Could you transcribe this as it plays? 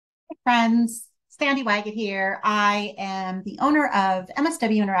friends. Sandy Waggett here. I am the owner of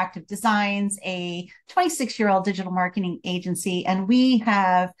MSW Interactive Designs, a 26-year-old digital marketing agency, and we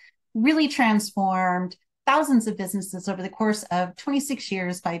have really transformed thousands of businesses over the course of 26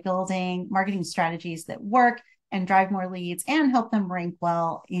 years by building marketing strategies that work and drive more leads and help them rank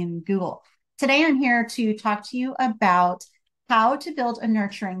well in Google. Today, I'm here to talk to you about how to build a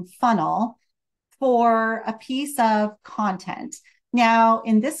nurturing funnel for a piece of content. Now,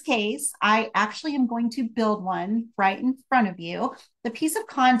 in this case, I actually am going to build one right in front of you. The piece of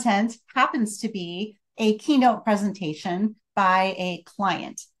content happens to be a keynote presentation by a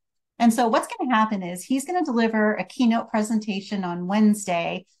client. And so what's going to happen is he's going to deliver a keynote presentation on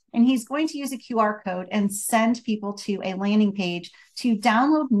Wednesday, and he's going to use a QR code and send people to a landing page to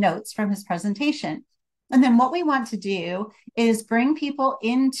download notes from his presentation. And then what we want to do is bring people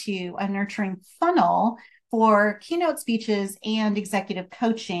into a nurturing funnel for keynote speeches and executive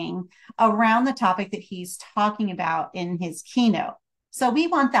coaching around the topic that he's talking about in his keynote. So we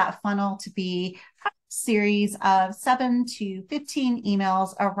want that funnel to be a series of 7 to 15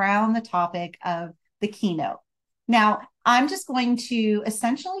 emails around the topic of the keynote. Now, I'm just going to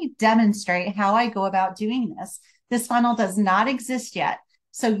essentially demonstrate how I go about doing this. This funnel does not exist yet,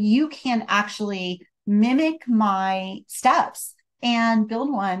 so you can actually mimic my steps and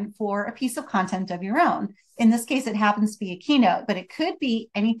build one for a piece of content of your own. In this case, it happens to be a keynote, but it could be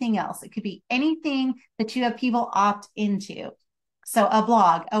anything else. It could be anything that you have people opt into. So a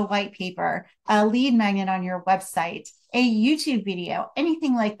blog, a white paper, a lead magnet on your website, a YouTube video,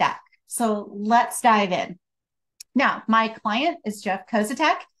 anything like that. So let's dive in. Now, my client is Jeff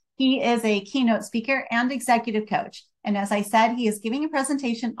Kozatek. He is a keynote speaker and executive coach. And as I said, he is giving a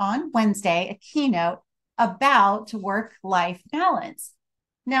presentation on Wednesday, a keynote about work-life balance.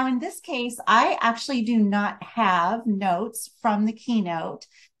 Now, in this case, I actually do not have notes from the keynote,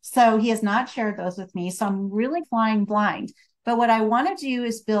 so he has not shared those with me. So I'm really flying blind. But what I want to do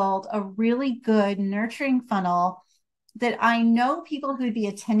is build a really good nurturing funnel that I know people who would be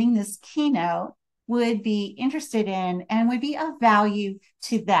attending this keynote would be interested in and would be of value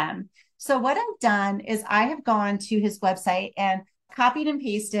to them. So what I've done is I have gone to his website and copied and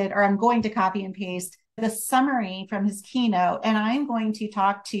pasted, or I'm going to copy and paste the summary from his keynote, and I'm going to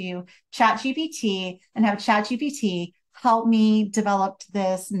talk to ChatGPT and have ChatGPT help me develop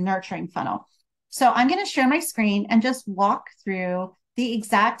this nurturing funnel. So I'm going to share my screen and just walk through the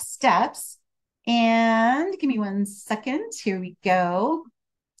exact steps. And give me 1 second. Here we go.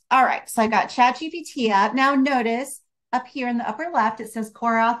 All right, so I got ChatGPT up. Now notice up here in the upper left, it says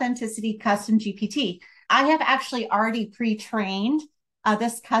Core Authenticity Custom GPT. I have actually already pre-trained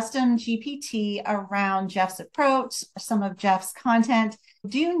this custom GPT around Jeff's approach, some of Jeff's content.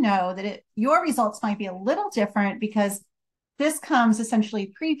 Do know that your results might be a little different because this comes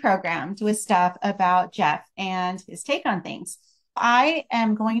essentially pre-programmed with stuff about Jeff and his take on things. I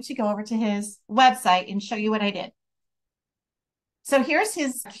am going to go over to his website and show you what I did. So here's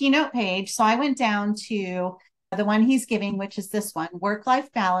his keynote page. So I went down to the one he's giving, which is this one,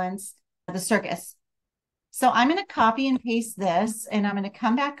 Work-Life Balance, the Circus. So I'm going to copy and paste this, and I'm going to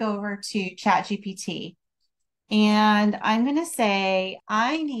come back over to ChatGPT. And I'm going to say,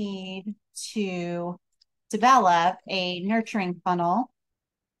 I need to develop a nurturing funnel,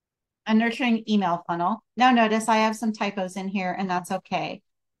 a nurturing email funnel. Now notice I have some typos in here, and that's okay.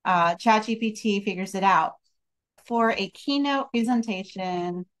 ChatGPT figures it out. For a keynote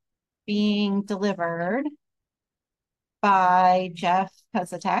presentation being delivered by Jeff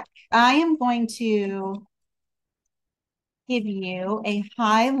Kozatek, I am going to give you a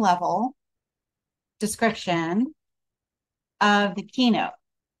high-level description of the keynote.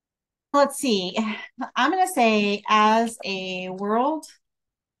 Let's see. I'm going to say, as a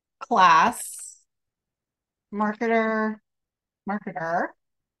world-class marketer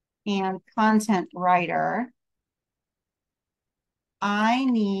and content writer, I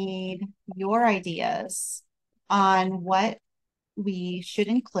need your ideas on what we should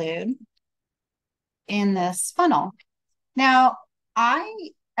include in this funnel. Now,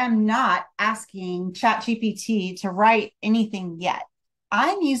 I am not asking ChatGPT to write anything yet.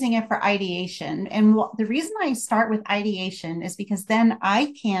 I'm using it for ideation. And the reason I start with ideation is because then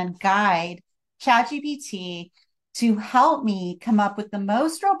I can guide ChatGPT to help me come up with the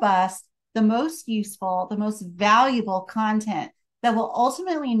most robust, the most useful, the most valuable content that will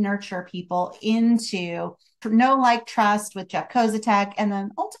ultimately nurture people into know, like, trust with Jeff Kozatek, and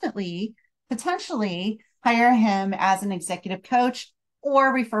then ultimately, potentially hire him as an executive coach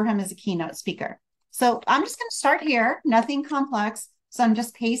or refer him as a keynote speaker. So I'm just going to start here, nothing complex. So I'm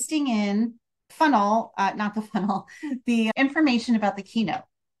just pasting in the information about the keynote.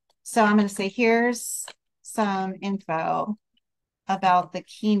 So I'm going to say, here's some info about the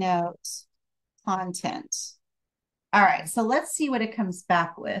keynote content. All right, so let's see what it comes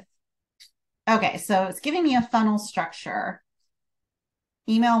back with. Okay, so it's giving me a funnel structure.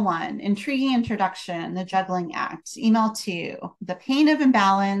 Email 1, intriguing introduction, the juggling act. Email 2, the pain of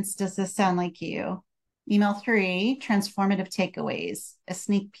imbalance. Does this sound like you? Email 3, transformative takeaways, a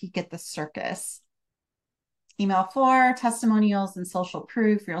sneak peek at the circus. Email 4, testimonials and social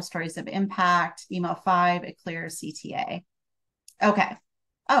proof, real stories of impact. Email 5, a clear CTA. Okay.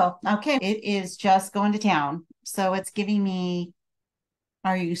 Oh, okay. It is just going to town. So it's giving me,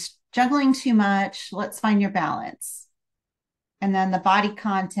 are you juggling too much? Let's find your balance. And then the body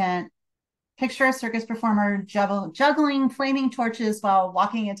content, picture a circus performer juggling flaming torches while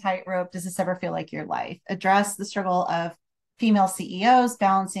walking a tightrope. Does this ever feel like your life? Address the struggle of female CEOs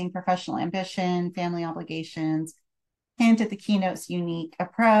balancing professional ambition, family obligations. Hint at the keynote's unique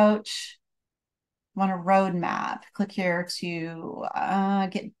approach. Want a roadmap? Click here to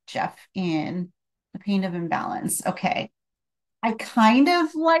get Jeff in. The pain of imbalance. Okay. I kind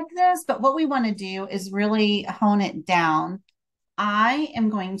of like this, but what we want to do is really hone it down. I am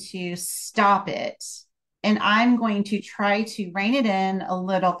going to stop it and I'm going to try to rein it in a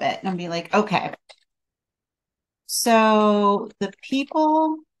little bit and be like, okay, so the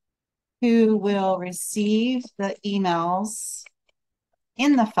people who will receive the emails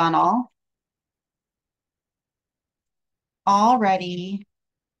in the funnel already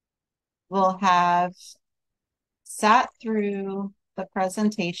will have sat through the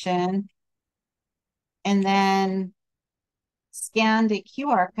presentation and then scanned a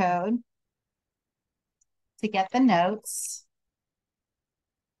QR code to get the notes.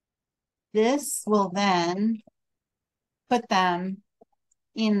 This will then put them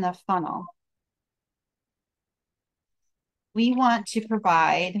in the funnel. We want to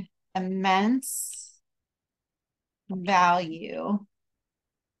provide immense value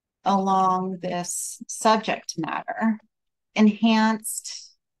along this subject matter,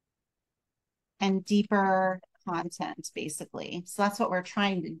 enhanced and deeper content, basically. So that's what we're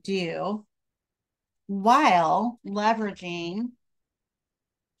trying to do while leveraging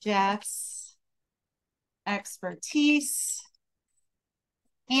Jeff's expertise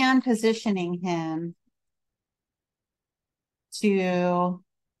and positioning him to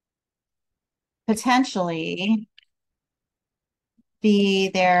potentially be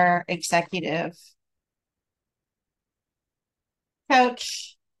their executive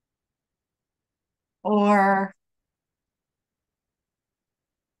coach or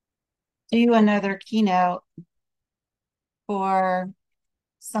do another keynote for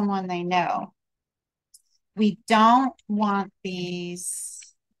someone they know. We don't want these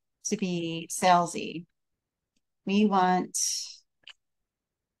to be salesy. We want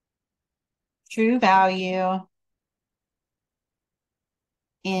true value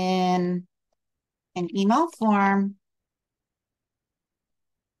in an email form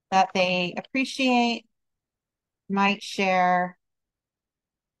that they appreciate, might share,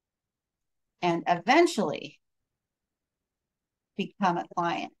 and eventually become a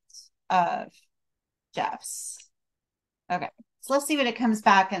client of Jeff's. Okay, so let's see what it comes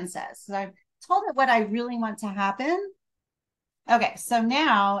back and says. So I've told it what I really want to happen. Okay, so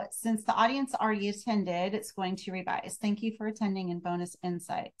now, since the audience already attended, it's going to revise. Thank you for attending and bonus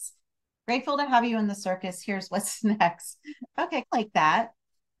insights. Grateful to have you in the circus. Here's what's next. Okay, like that.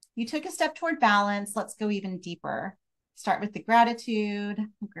 You took a step toward balance. Let's go even deeper. Start with the gratitude.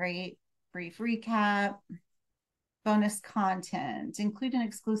 Great. Brief recap. Bonus content. Include an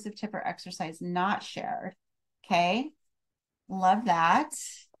exclusive tip or exercise not shared. Okay. Love that.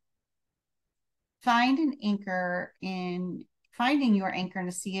 Finding your anchor in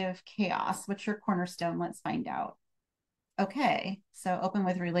a sea of chaos. What's your cornerstone? Let's find out. Okay. So open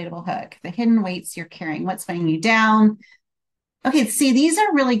with a relatable hook. The hidden weights you're carrying. What's weighing you down? Okay. See, these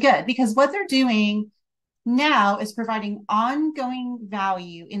are really good because what they're doing now is providing ongoing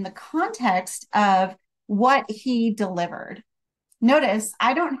value in the context of what he delivered. Notice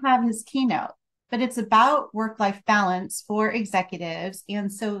I don't have his keynote, but it's about work-life balance for executives.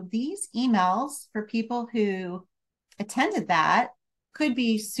 And so these emails for people who attended that could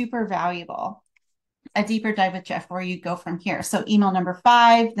be super valuable. A deeper dive with Jeff, where you go from here. So email number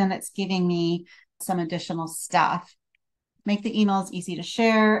 5, then it's giving me some additional stuff. Make the emails easy to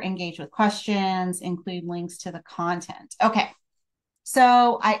share, engage with questions, include links to the content. Okay,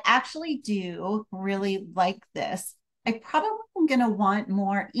 so I actually do really like this. I probably am going to want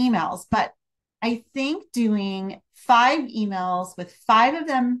more emails, but I think doing 5 emails with 5 of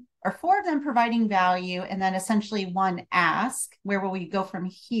them or four of them providing value, and then essentially one ask, where will we go from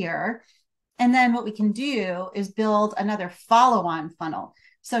here? And then what we can do is build another follow-on funnel.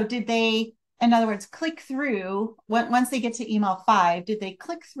 So did they, in other words, click through, once they get to email 5, did they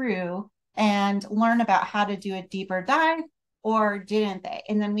click through and learn about how to do a deeper dive, or didn't they?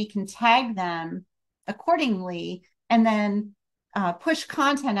 And then we can tag them accordingly, and then push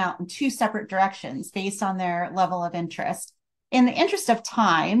content out in 2 separate directions based on their level of interest. In the interest of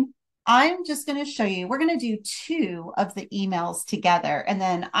time, I'm just going to show you, we're going to do 2 of the emails together, and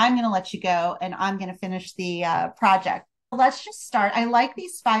then I'm going to let you go and I'm going to finish the project. Let's just start. I like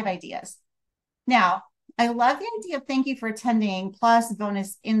these 5 ideas. Now, I love the idea of thank you for attending plus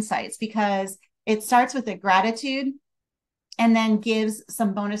bonus insights, because it starts with a gratitude and then gives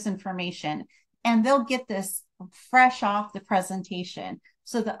some bonus information, and they'll get this fresh off the presentation.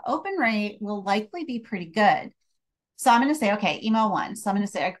 So the open rate will likely be pretty good. So I'm going to say, okay, email 1. So I'm going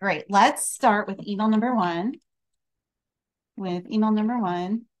to say, great, let's start with email number 1.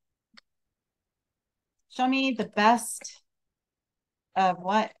 Show me the best of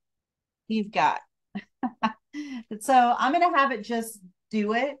what you've got. So I'm going to have it just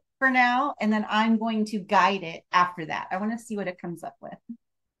do it for now, and then I'm going to guide it after that. I want to see what it comes up with.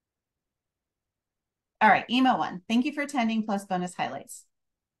 All right, email 1. Thank you for attending plus bonus highlights.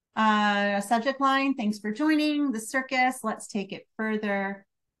 Subject line, thanks for joining the circus. Let's take it further.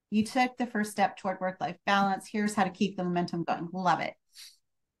 You took the first step toward work-life balance. Here's how to keep the momentum going. Love it.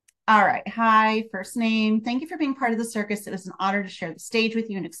 All right. Hi, first name. Thank you for being part of the circus. It was an honor to share the stage with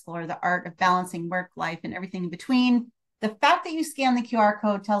you and explore the art of balancing work, life, and everything in between. The fact that you scan the QR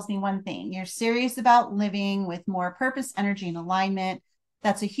code tells me one thing. You're serious about living with more purpose, energy, and alignment.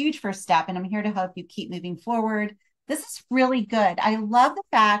 That's a huge first step, and I'm here to help you keep moving forward. This is really good. I love the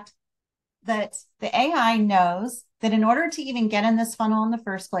fact that the AI knows that in order to even get in this funnel in the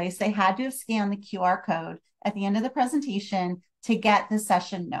first place, they had to have scanned the QR code at the end of the presentation to get the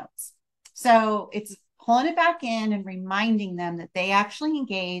session notes. So it's pulling it back in and reminding them that they actually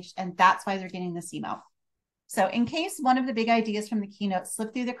engaged, and that's why they're getting this email. So in case one of the big ideas from the keynote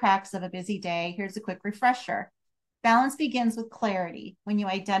slipped through the cracks of a busy day, here's a quick refresher. Balance begins with clarity. When you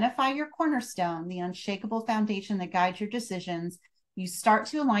identify your cornerstone, the unshakable foundation that guides your decisions, you start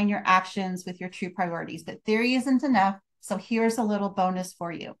to align your actions with your true priorities. But theory isn't enough, so here's a little bonus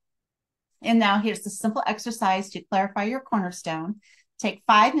for you. And now here's the simple exercise to clarify your cornerstone. Take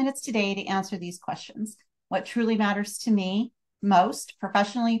 5 minutes today to answer these questions. What truly matters to me most,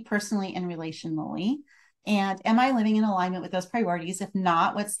 professionally, personally, and relationally? And am I living in alignment with those priorities? If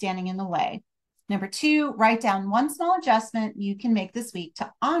not, what's standing in the way? Number 2, write down one small adjustment you can make this week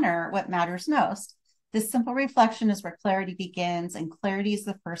to honor what matters most. This simple reflection is where clarity begins, and clarity is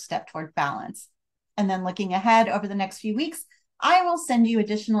the first step toward balance. And then looking ahead over the next few weeks, I will send you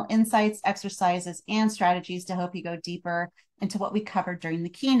additional insights, exercises, and strategies to help you go deeper into what we covered during the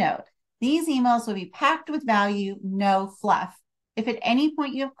keynote. These emails will be packed with value, no fluff. If at any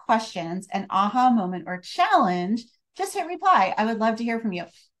point you have questions, an aha moment, or challenge, just hit reply. I would love to hear from you.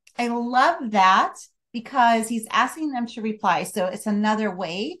 I love that because he's asking them to reply. So it's another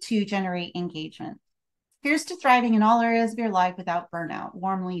way to generate engagement. Here's to thriving in all areas of your life without burnout.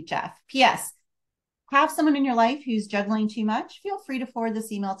 Warmly, Jeff. P.S. Have someone in your life who's juggling too much? Feel free to forward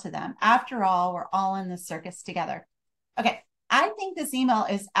this email to them. After all, we're all in this circus together. Okay, I think this email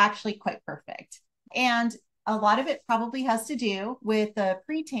is actually quite perfect. And a lot of it probably has to do with the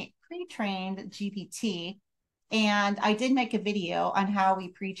pre-trained GPT. And I did make a video on how we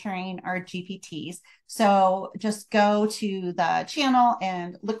pre-train our GPTs. So just go to the channel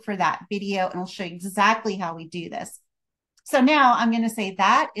and look for that video, and I'll show you exactly how we do this. So now I'm going to say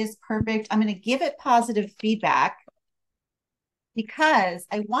that is perfect. I'm going to give it positive feedback because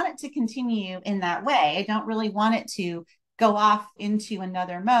I want it to continue in that way. I don't really want it to go off into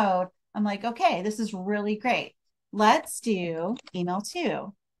another mode. I'm like, okay, this is really great. Let's do email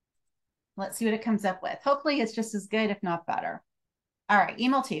 2. Let's see what it comes up with. Hopefully it's just as good, if not better. All right,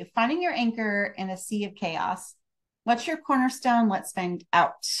 email 2, finding your anchor in a sea of chaos. What's your cornerstone? Let's find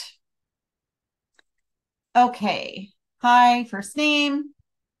out. Okay. Hi, first name.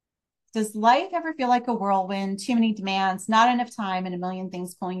 Does life ever feel like a whirlwind? Too many demands, not enough time, and a million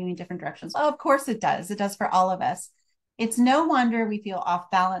things pulling you in different directions? Well, of course it does. It does for all of us. It's no wonder we feel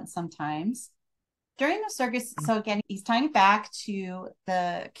off balance sometimes. During the circus, so again, he's tying it back to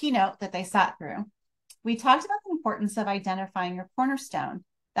the keynote that they sat through. We talked about the importance of identifying your cornerstone,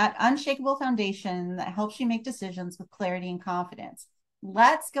 that unshakable foundation that helps you make decisions with clarity and confidence.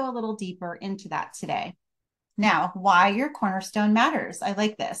 Let's go a little deeper into that today. Now, why your cornerstone matters. I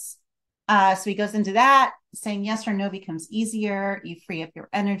like this. So he goes into that, saying yes or no becomes easier. You free up your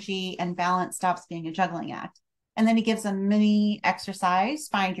energy and balance stops being a juggling act. And then he gives a mini exercise,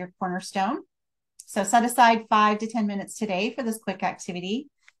 find your cornerstone. So set aside 5 to 10 minutes today for this quick activity.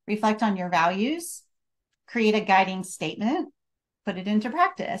 Reflect on your values, create a guiding statement, put it into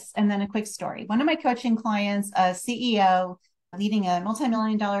practice, and then a quick story. One of my coaching clients, a CEO leading a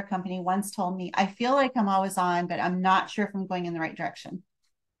multi-million-dollar company, once told me, I feel like I'm always on, but I'm not sure if I'm going in the right direction.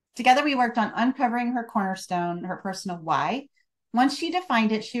 Together, we worked on uncovering her cornerstone, her personal why. Once she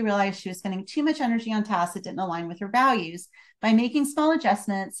defined it, she realized she was spending too much energy on tasks that didn't align with her values. By making small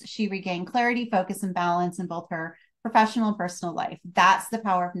adjustments, she regained clarity, focus, and balance in both her professional and personal life. That's the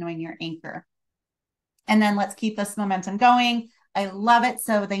power of knowing your anchor. And then let's keep this momentum going. I love it.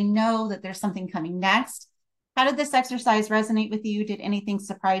 So they know that there's something coming next. How did this exercise resonate with you? Did anything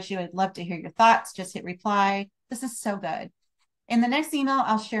surprise you? I'd love to hear your thoughts. Just hit reply. This is so good. In the next email,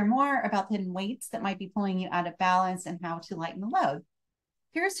 I'll share more about the hidden weights that might be pulling you out of balance and how to lighten the load.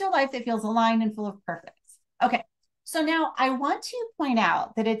 Here's your life that feels aligned and full of purpose. Okay, so now I want to point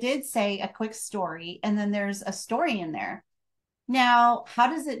out that it did say a quick story, and then there's a story in there. Now, how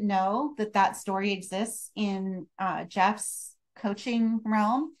does it know that that story exists in Jeff's coaching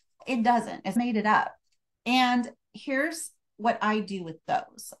realm? It doesn't. It's made it up. And here's what I do with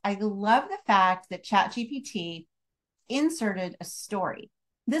those. I love the fact that ChatGPT inserted a story.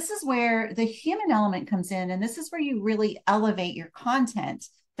 This is where the human element comes in, and this is where you really elevate your content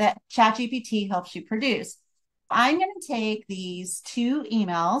that ChatGPT helps you produce. I'm going to take these 2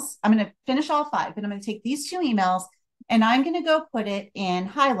 emails. I'm going to finish all 5, but I'm going to take these 2 emails and I'm going to go put it in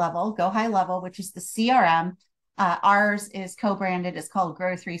high level, go high level, which is the CRM. Ours is co-branded. It's called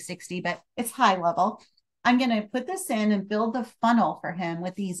Grow 360, but it's high level. I'm going to put this in and build the funnel for him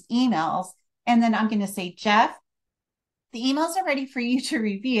with these emails. And then I'm going to say, Jeff, the emails are ready for you to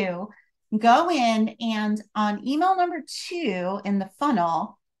review. Go in, and on email number 2 in the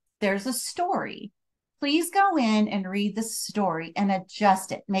funnel, there's a story. Please go in and read the story and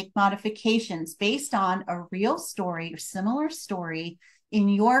adjust it. Make modifications based on a real story or similar story in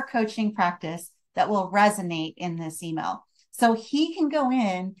your coaching practice that will resonate in this email. So he can go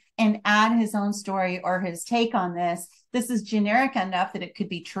in and add his own story or his take on this. This is generic enough that it could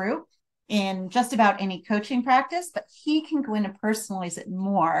be true in just about any coaching practice, but he can go in and personalize it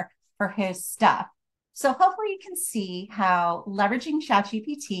more for his stuff. So hopefully you can see how leveraging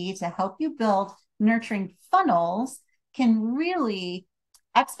ChatGPT to help you build nurturing funnels can really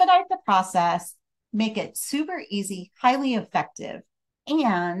expedite the process, make it super easy, highly effective,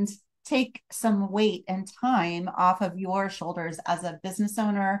 and take some weight and time off of your shoulders as a business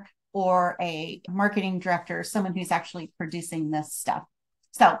owner or a marketing director, someone who's actually producing this stuff.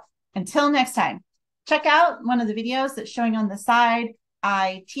 So until next time, check out one of the videos that's showing on the side.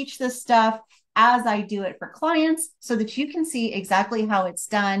 I teach this stuff as I do it for clients so that you can see exactly how it's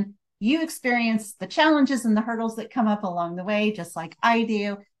done. You experience the challenges and the hurdles that come up along the way, just like I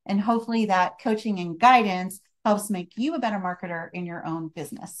do. And hopefully that coaching and guidance helps make you a better marketer in your own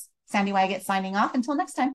business. Sandy Waggett signing off. Until next time.